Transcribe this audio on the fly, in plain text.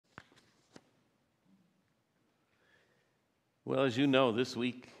Well, as you know, this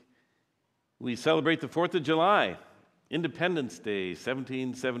week we celebrate the 4th of July, Independence Day,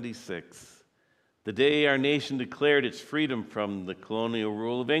 1776, the day our nation declared its freedom from the colonial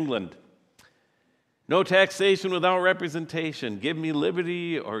rule of England. No taxation without representation. Give me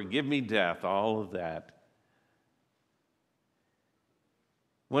liberty or give me death, all of that.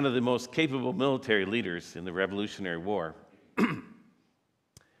 One of the most capable military leaders in the Revolutionary War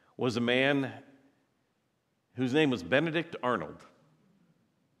was a man whose name was Benedict Arnold.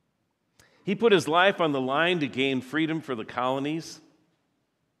 He put his life on the line to gain freedom for the colonies.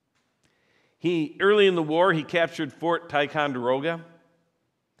 Early in the war, he captured Fort Ticonderoga,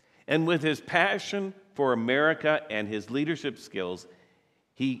 and with his passion for America and his leadership skills,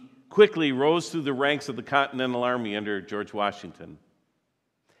 he quickly rose through the ranks of the Continental Army under George Washington.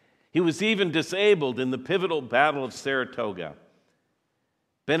 He was even disabled in the pivotal Battle of Saratoga.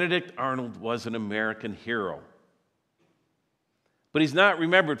 Benedict Arnold was an American hero. But he's not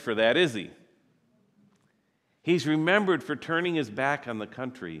remembered for that, is he? He's remembered for turning his back on the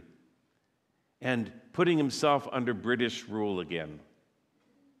country and putting himself under British rule again.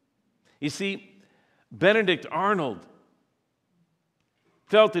 You see, Benedict Arnold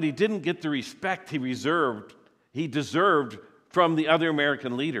felt that he didn't get the respect he deserved from the other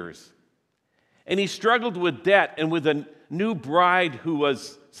American leaders. And he struggled with debt and with a new bride who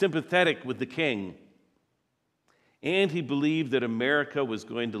was sympathetic with the king. And he believed that America was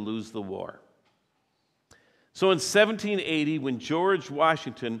going to lose the war. So in 1780, when George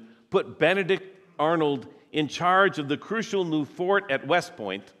Washington put Benedict Arnold in charge of the crucial new fort at West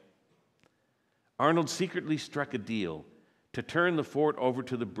Point, Arnold secretly struck a deal to turn the fort over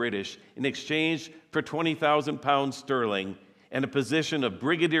to the British in exchange for 20,000 pounds sterling and a position of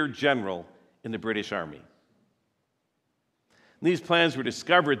brigadier general in the British Army. These plans were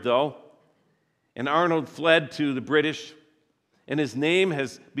discovered, though, and Arnold fled to the British, and his name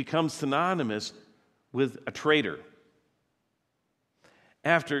has become synonymous with a traitor.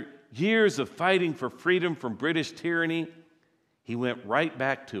 After years of fighting for freedom from British tyranny, he went right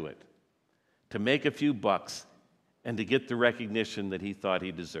back to it to make a few bucks and to get the recognition that he thought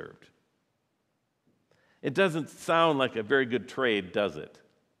he deserved. It doesn't sound like a very good trade, does it?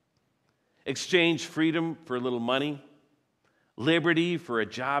 Exchange freedom for a little money, liberty for a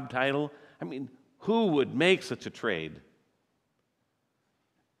job title. I mean, who would make such a trade?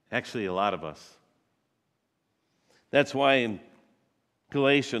 Actually, a lot of us. That's why in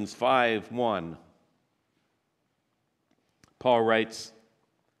Galatians 5:1, Paul writes,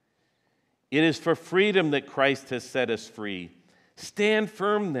 "It is for freedom that Christ has set us free. Stand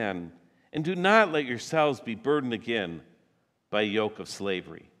firm then, and do not let yourselves be burdened again by a yoke of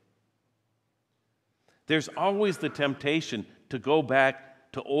slavery." There's always the temptation to go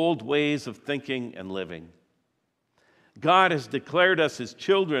back to old ways of thinking and living. God has declared us his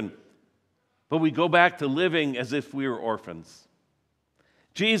children, but we go back to living as if we were orphans.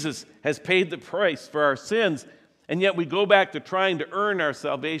 Jesus has paid the price for our sins, and yet we go back to trying to earn our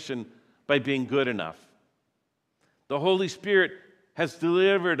salvation by being good enough. The Holy Spirit has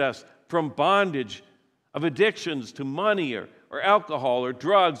delivered us from bondage of addictions to money or alcohol or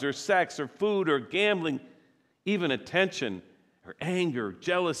drugs or sex or food or gambling, even attention or anger,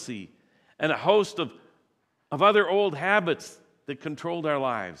 jealousy, and a host of other old habits that controlled our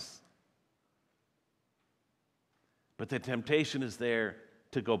lives. But the temptation is there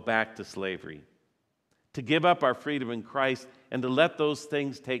to go back to slavery, to give up our freedom in Christ and to let those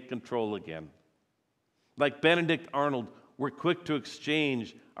things take control again. Like Benedict Arnold, we're quick to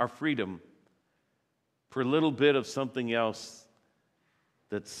exchange our freedom for a little bit of something else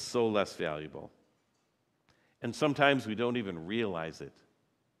that's so less valuable. And sometimes we don't even realize it.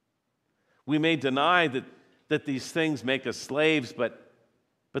 We may deny that these things make us slaves, but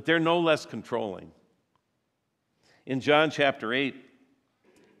they're no less controlling. In John chapter 8,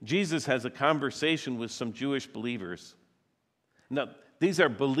 Jesus has a conversation with some Jewish believers. Now, these are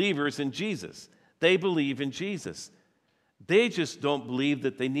believers in Jesus. They believe in Jesus. They just don't believe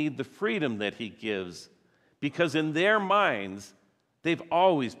that they need the freedom that he gives, because in their minds, they've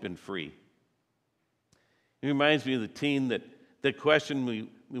always been free. It reminds me of the teen that questioned me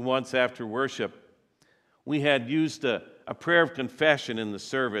once after worship. We had used a prayer of confession in the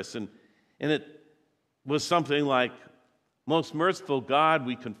service, and it was something like, "Most merciful God,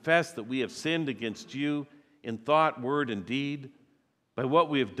 we confess that we have sinned against you in thought, word, and deed, by what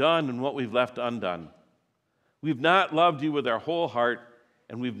we have done and what we've left undone. We've not loved you with our whole heart,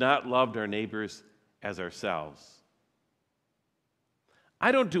 and we've not loved our neighbors as ourselves."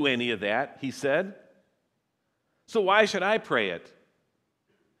 "I don't do any of that," he said. "So why should I pray it?"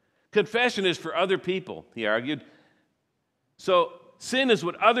 "Confession is for other people," he argued. So sin is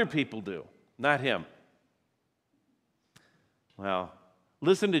what other people do, not him. Well,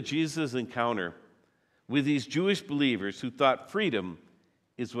 listen to Jesus' encounter with these Jewish believers who thought freedom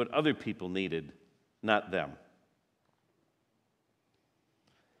is what other people needed, not them.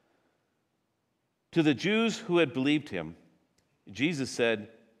 To the Jews who had believed him, Jesus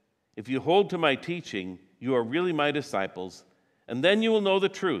said, "If you hold to my teaching, you are really my disciples, and then you will know the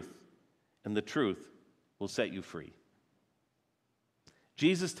truth, and the truth will set you free."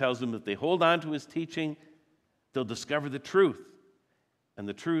 Jesus tells them that if they hold on to his teaching, they'll discover the truth, and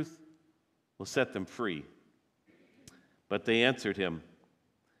the truth will set them free. But they answered him,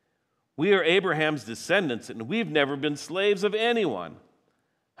 "We are Abraham's descendants, and we've never been slaves of anyone.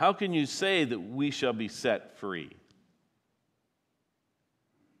 How can you say that we shall be set free?"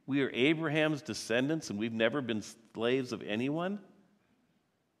 We are Abraham's descendants, and we've never been slaves of anyone?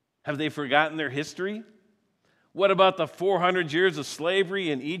 Have they forgotten their history? What about the 400 years of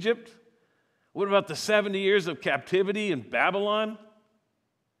slavery in Egypt? What about the 70 years of captivity in Babylon?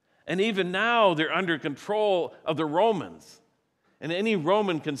 And even now, they're under control of the Romans. And any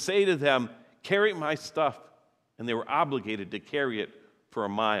Roman can say to them, "Carry my stuff." And they were obligated to carry it for a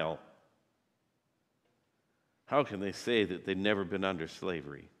mile. How can they say that they've never been under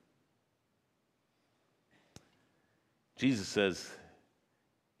slavery? Jesus says,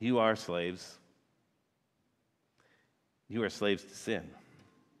 "You are slaves. You are slaves to sin."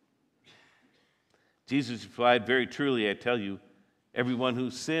 Jesus replied, "Very truly, I tell you, everyone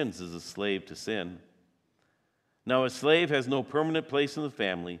who sins is a slave to sin. Now, a slave has no permanent place in the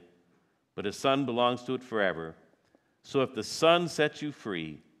family, but a son belongs to it forever. So if the Son sets you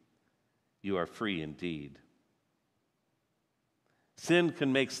free, you are free indeed." Sin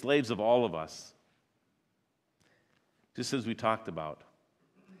can make slaves of all of us, just as we talked about.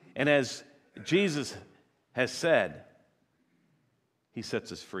 And as Jesus has said, he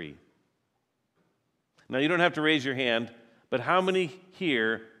sets us free. Now, you don't have to raise your hand, but how many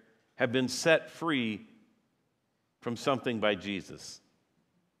here have been set free from something by Jesus?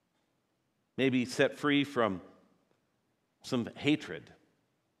 Maybe set free from some hatred.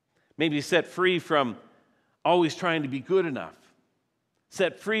 Maybe set free from always trying to be good enough.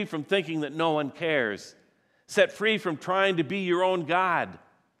 Set free from thinking that no one cares. Set free from trying to be your own God.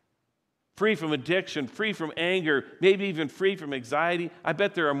 Free from addiction, free from anger, maybe even free from anxiety. I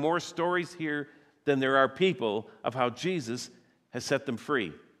bet there are more stories here than there are people of how Jesus has set them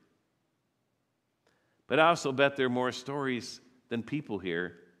free. But I also bet there are more stories than people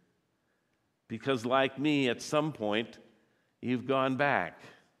here, because like me, at some point, you've gone back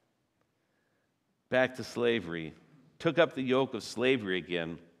to slavery, took up the yoke of slavery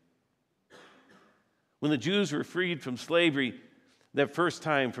again. When the Jews were freed from slavery that first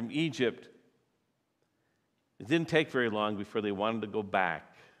time from Egypt, it didn't take very long before they wanted to go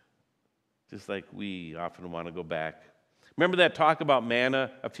back, just like we often want to go back. Remember that talk about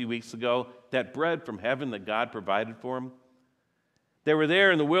manna a few weeks ago? That bread from heaven that God provided for them? They were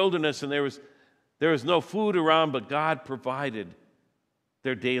there in the wilderness, and there was no food around, but God provided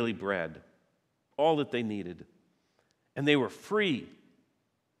their daily bread, all that they needed. And they were free.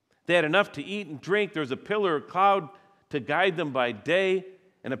 They had enough to eat and drink. There was a pillar of cloud to guide them by day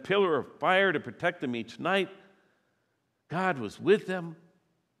and a pillar of fire to protect them each night. God was with them.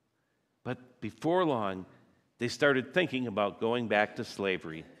 But before long, they started thinking about going back to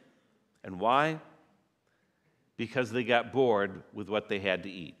slavery. And why? Because they got bored with what they had to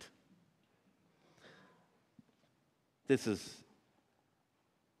eat. This is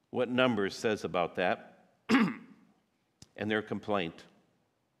what Numbers says about that and their complaint.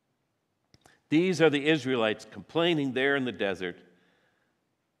 These are the Israelites complaining there in the desert.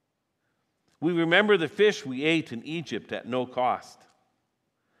 "We remember the fish we ate in Egypt at no cost.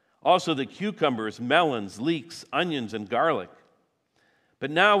 Also the cucumbers, melons, leeks, onions, and garlic.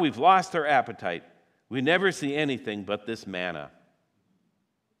 But now we've lost our appetite. We never see anything but this manna."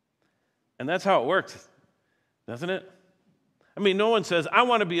 And that's how it works, doesn't it? I mean, no one says, "I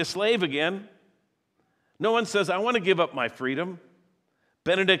want to be a slave again." No one says, "I want to give up my freedom."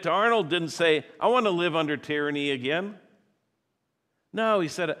 Benedict Arnold didn't say, "I want to live under tyranny again." No, he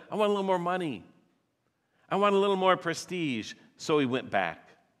said, "I want a little more money. I want a little more prestige." So he went back.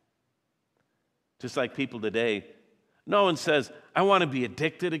 Just like people today, no one says, "I want to be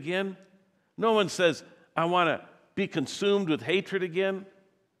addicted again." No one says, "I want to be consumed with hatred again."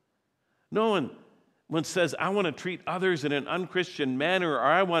 No one says, "I want to treat others in an unchristian manner," or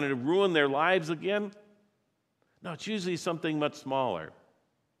 "I want to ruin their lives again." No, it's usually something much smaller.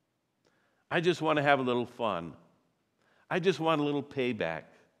 "I just want to have a little fun. I just want a little payback.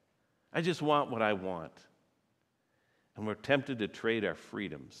 I just want what I want." and we're tempted to trade our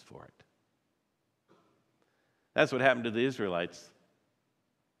freedoms for it. That's what happened to the Israelites.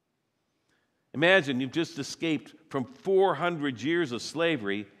 Imagine you've just escaped from 400 years of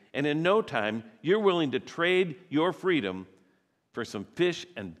slavery, and in no time, you're willing to trade your freedom for some fish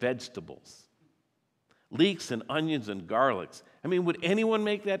and vegetables, leeks and onions and garlics. I mean, would anyone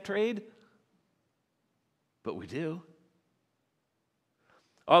make that trade? But we do.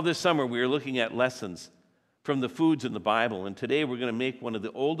 All this summer, we are looking at lessons from the foods in the Bible, and today we're going to make one of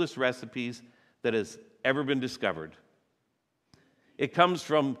the oldest recipes that has ever been discovered. It comes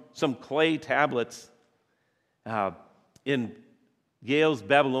from some clay tablets in Yale's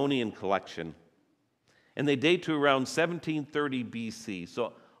Babylonian collection, and they date to around 1730 BC,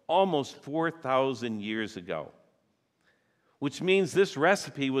 so almost 4,000 years ago, which means this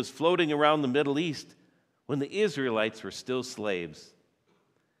recipe was floating around the Middle East when the Israelites were still slaves.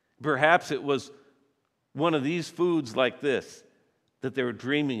 Perhaps it was one of these foods like this that they were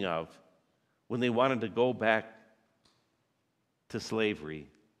dreaming of when they wanted to go back to slavery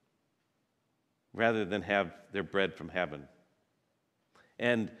rather than have their bread from heaven.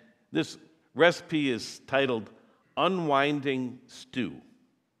 And this recipe is titled Unwinding Stew.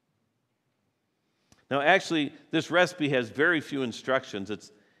 Now, actually, this recipe has very few instructions.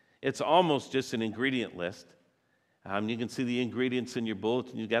 It's almost just an ingredient list. You can see the ingredients in your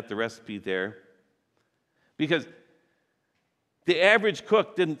bulletin. You got the recipe there. Because the average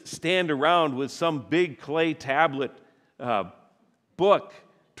cook didn't stand around with some big clay tablet book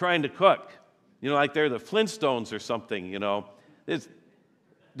trying to cook. Like they're the Flintstones or something, It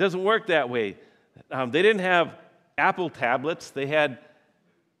doesn't work that way. They didn't have apple tablets. They had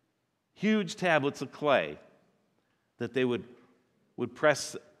huge tablets of clay that they would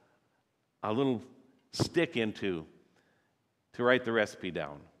press a little stick into to write the recipe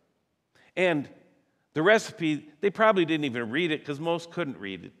down. And the recipe, they probably didn't even read it because most couldn't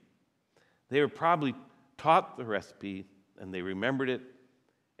read it. They were probably taught the recipe and they remembered it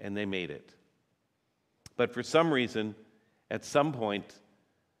and they made it. But for some reason, at some point,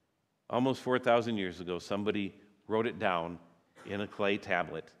 almost 4,000 years ago, somebody wrote it down in a clay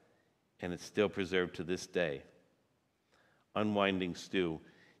tablet, and it's still preserved to this day. Unwinding stew.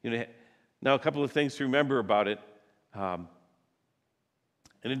 Now, a couple of things to remember about it.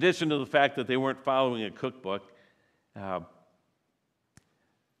 In addition to the fact that they weren't following a cookbook,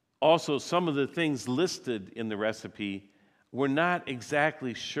 also some of the things listed in the recipe, we're not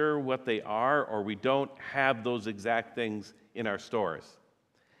exactly sure what they are, or we don't have those exact things in our stores.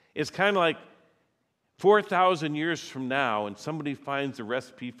 It's kind of like 4,000 years from now and somebody finds a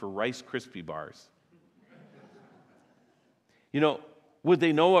recipe for Rice Krispie bars. Would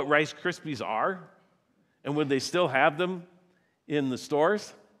they know what Rice Krispies are? And would they still have them in the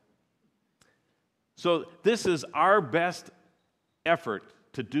stores? So this is our best effort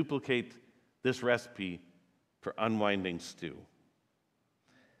to duplicate this recipe for unwinding stew.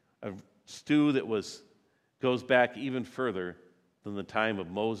 A stew that goes back even further than the time of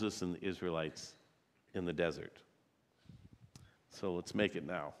Moses and the Israelites in the desert. So let's make it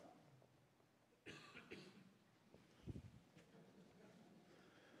now.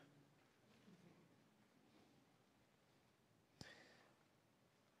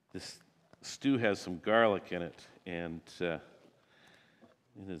 This stew has some garlic in it, and it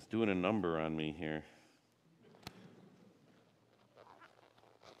is doing a number on me here.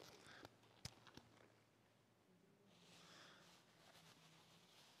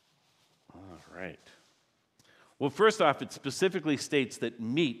 All right. Well, first off, it specifically states that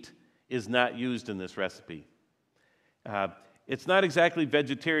meat is not used in this recipe. It's not exactly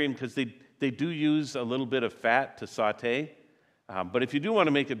vegetarian because they do use a little bit of fat to saute. But if you do want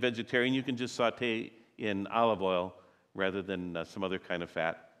to make it vegetarian, you can just saute in olive oil rather than some other kind of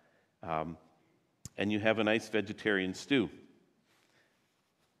fat. And you have a nice vegetarian stew.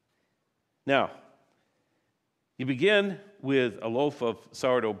 Now, you begin with a loaf of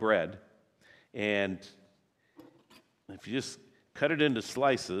sourdough bread. And if you just cut it into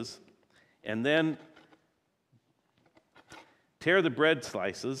slices, and then tear the bread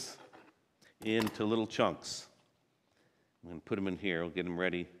slices into little chunks. I'm going to put them in here. We'll get them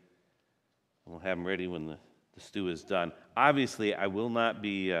ready. We'll have them ready when the stew is done. Obviously, I will not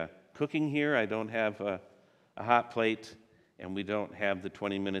be cooking here. I don't have a hot plate, and we don't have the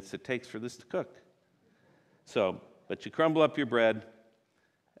 20 minutes it takes for this to cook. But you crumble up your bread,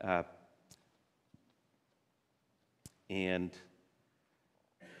 and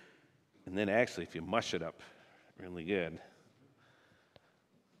then actually, if you mush it up really good,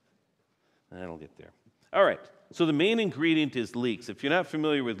 that'll get there. All right. So the main ingredient is leeks. If you're not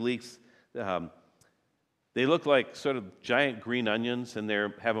familiar with leeks, They look like sort of giant green onions, and they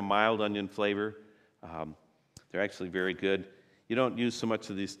have a mild onion flavor. They're actually very good. You don't use so much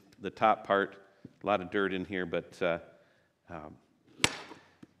of the top part. A lot of dirt in here, but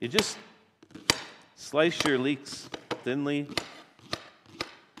you just slice your leeks thinly.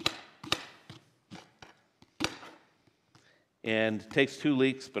 And it takes 2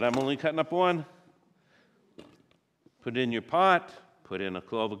 leeks, but I'm only cutting up 1. Put it in your pot, put in a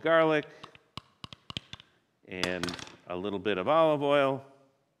clove of garlic, and a little bit of olive oil,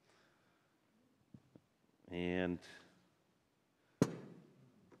 and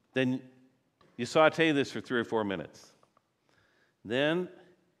then you saute this for 3 or 4 minutes. Then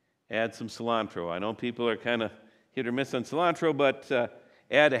add some cilantro. I know people are kind of hit or miss on cilantro, but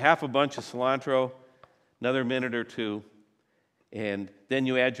add a half a bunch of cilantro, another minute or 2, and then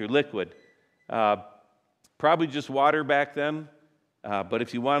you add your liquid. Probably just water back then, but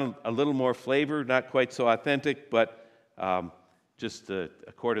if you want a little more flavor, not quite so authentic, but just a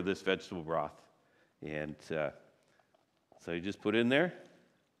quart of this vegetable broth. And so you just put it in there.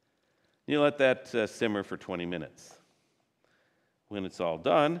 You let that simmer for 20 minutes. When it's all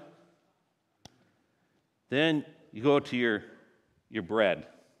done, then you go to your bread.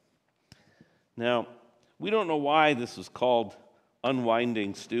 Now, we don't know why this was called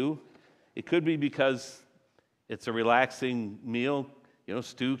unwinding stew. It could be because it's a relaxing meal. You know,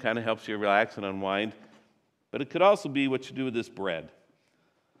 stew kind of helps you relax and unwind. But it could also be what you do with this bread.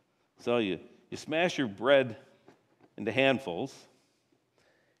 So you smash your bread into handfuls,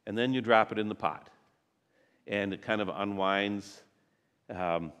 and then you drop it in the pot. And it kind of unwinds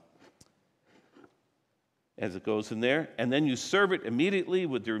as it goes in there. And then you serve it immediately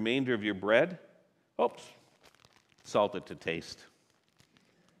with the remainder of your bread. Oops. Salt it to taste.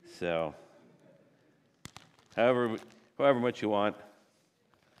 So, however much you want.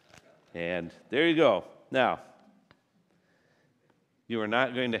 And there you go. Now, you are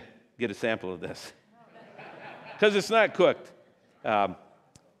not going to get a sample of this because it's not cooked.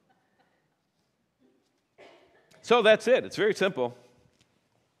 So that's it. It's very simple.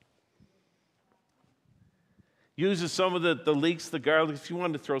 Uses some of the leeks, the garlic. If you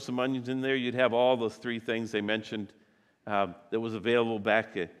wanted to throw some onions in there, you'd have all those 3 things they mentioned that was available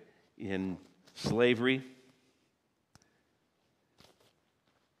back in slavery.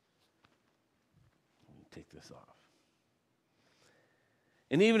 Let me take this off.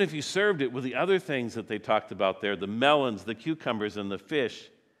 And even if you served it with the other things that they talked about there, the melons, the cucumbers, and the fish,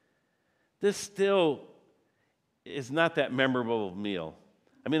 this still is not that memorable meal.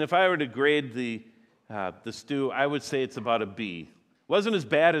 I mean, if I were to grade the stew, I would say it's about a B. Wasn't as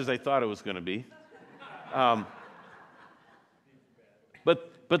bad as I thought it was going to be.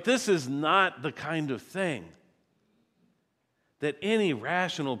 But this is not the kind of thing that any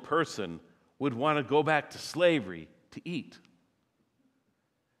rational person would want to go back to slavery to eat.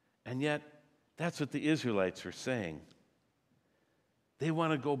 And yet, that's what the Israelites were saying. They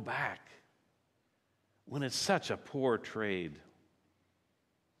want to go back when it's such a poor trade.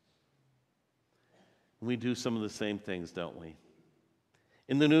 We do some of the same things, don't we?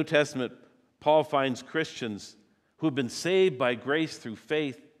 In the New Testament, Paul finds Christians who have been saved by grace through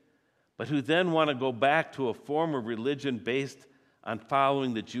faith, but who then want to go back to a form of religion based on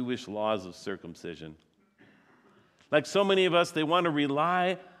following the Jewish laws of circumcision. Like so many of us, they want to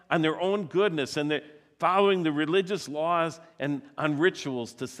rely on their own goodness and they're following the religious laws and on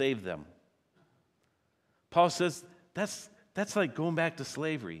rituals to save them. Paul says that's like going back to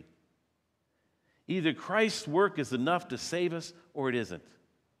slavery. Either Christ's work is enough to save us or it isn't.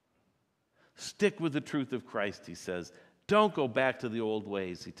 Stick with the truth of Christ, he says. Don't go back to the old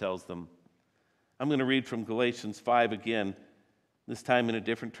ways, he tells them. I'm going to read from Galatians 5 again, this time in a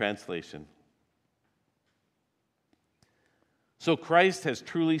different translation. So Christ has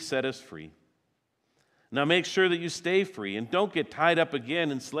truly set us free. Now make sure that you stay free and don't get tied up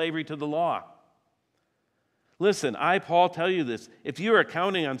again in slavery to the law. Listen, I, Paul, tell you this. If you are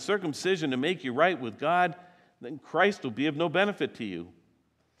counting on circumcision to make you right with God, then Christ will be of no benefit to you.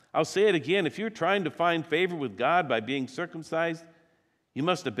 I'll say it again. If you're trying to find favor with God by being circumcised, you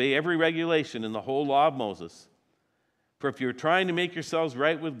must obey every regulation in the whole law of Moses. For if you're trying to make yourselves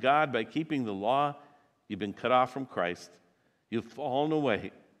right with God by keeping the law, you've been cut off from Christ. You've fallen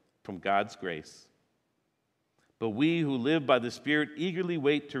away from God's grace. But we who live by the Spirit eagerly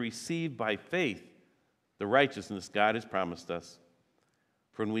wait to receive by faith the righteousness God has promised us.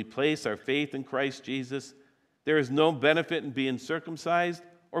 For when we place our faith in Christ Jesus, there is no benefit in being circumcised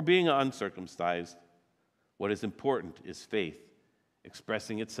or being uncircumcised. What is important is faith,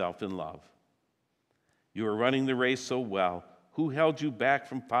 expressing itself in love. You are running the race so well. Who held you back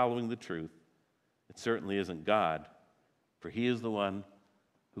from following the truth? It certainly isn't God, for he is the one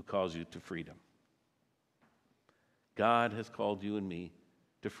who calls you to freedom. God has called you and me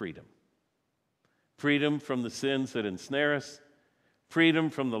to freedom. Freedom from the sins that ensnare us, freedom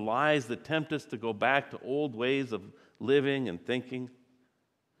from the lies that tempt us to go back to old ways of living and thinking.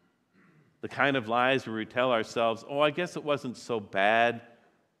 The kind of lies where we tell ourselves, oh, I guess it wasn't so bad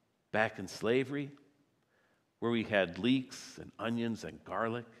back in slavery, where we had leeks and onions and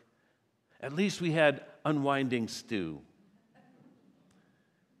garlic. At least we had unwinding stew.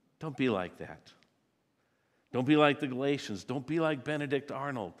 Don't be like that. Don't be like the Galatians. Don't be like Benedict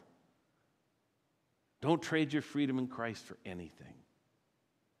Arnold. Don't trade your freedom in Christ for anything.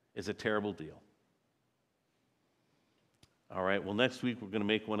 It's a terrible deal. All right, well, next week we're going to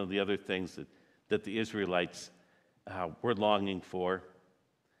make one of the other things that the Israelites were longing for,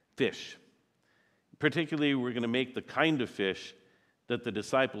 fish. Particularly, we're going to make the kind of fish that the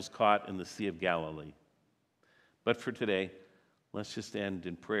disciples caught in the Sea of Galilee. But for today, let's just end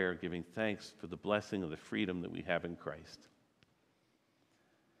in prayer, giving thanks for the blessing of the freedom that we have in Christ.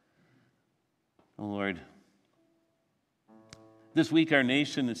 Oh, Lord, this week our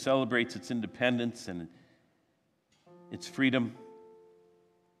nation celebrates its independence and its freedom.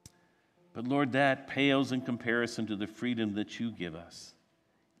 But Lord, that pales in comparison to the freedom that you give us,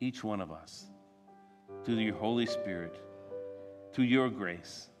 each one of us, through your Holy Spirit, through your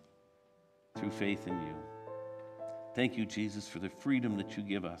grace, through faith in you. Thank you, Jesus, for the freedom that you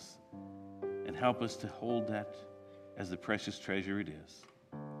give us, and help us to hold that as the precious treasure it is.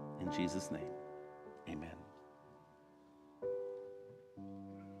 In Jesus' name, amen.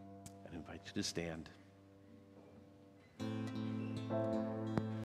 I invite you to stand.